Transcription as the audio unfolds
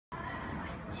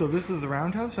So this is the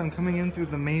Roundhouse. I'm coming in through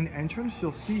the main entrance.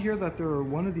 You'll see here that there are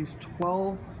one of these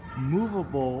 12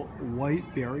 movable white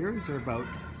barriers. They're about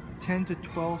 10 to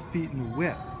 12 feet in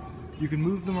width. You can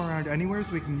move them around anywhere,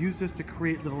 so we can use this to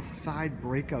create little side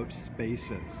breakout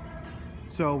spaces.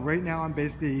 So right now I'm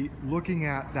basically looking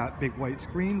at that big white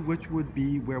screen, which would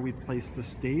be where we place the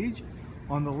stage.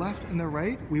 On the left and the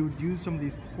right, we would use some of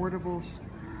these portable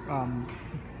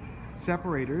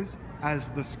separators as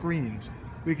the screens.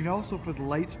 We can also, for the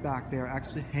lights back there,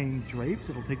 actually hang drapes.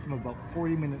 It'll take them about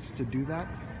 40 minutes to do that,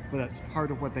 but that's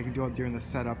part of what they can do during the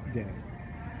setup day.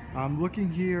 Looking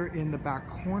here in the back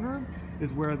corner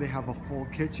is where they have a full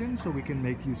kitchen, so we can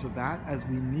make use of that as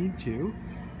we need to.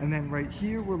 And then right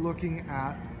here, we're looking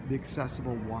at the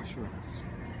accessible washrooms.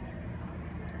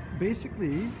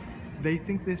 Basically, they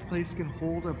think this place can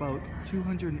hold about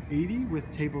 280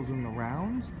 with tables in the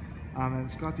rounds. And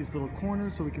it's got these little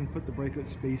corners so we can put the breakout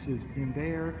spaces in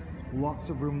there. Lots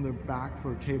of room in the back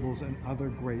for tables and other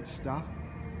great stuff.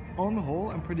 On the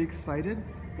whole, I'm pretty excited.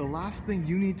 The last thing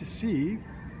you need to see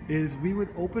is we would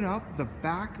open up the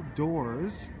back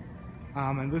doors,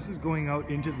 and this is going out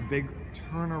into the big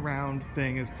turnaround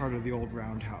thing as part of the old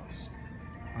Roundhouse.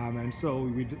 And so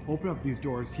we'd open up these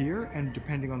doors here, and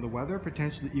depending on the weather,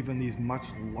 potentially even these much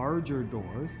larger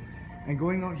doors. And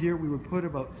going out here, we would put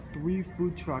about 3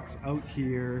 food trucks out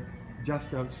here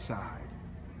just outside.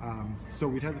 So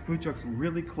we'd have the food trucks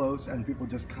really close and people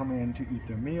just come in to eat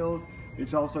their meals.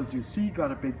 It's also, as you see,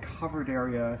 got a big covered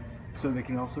area so they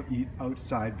can also eat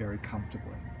outside very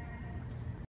comfortably.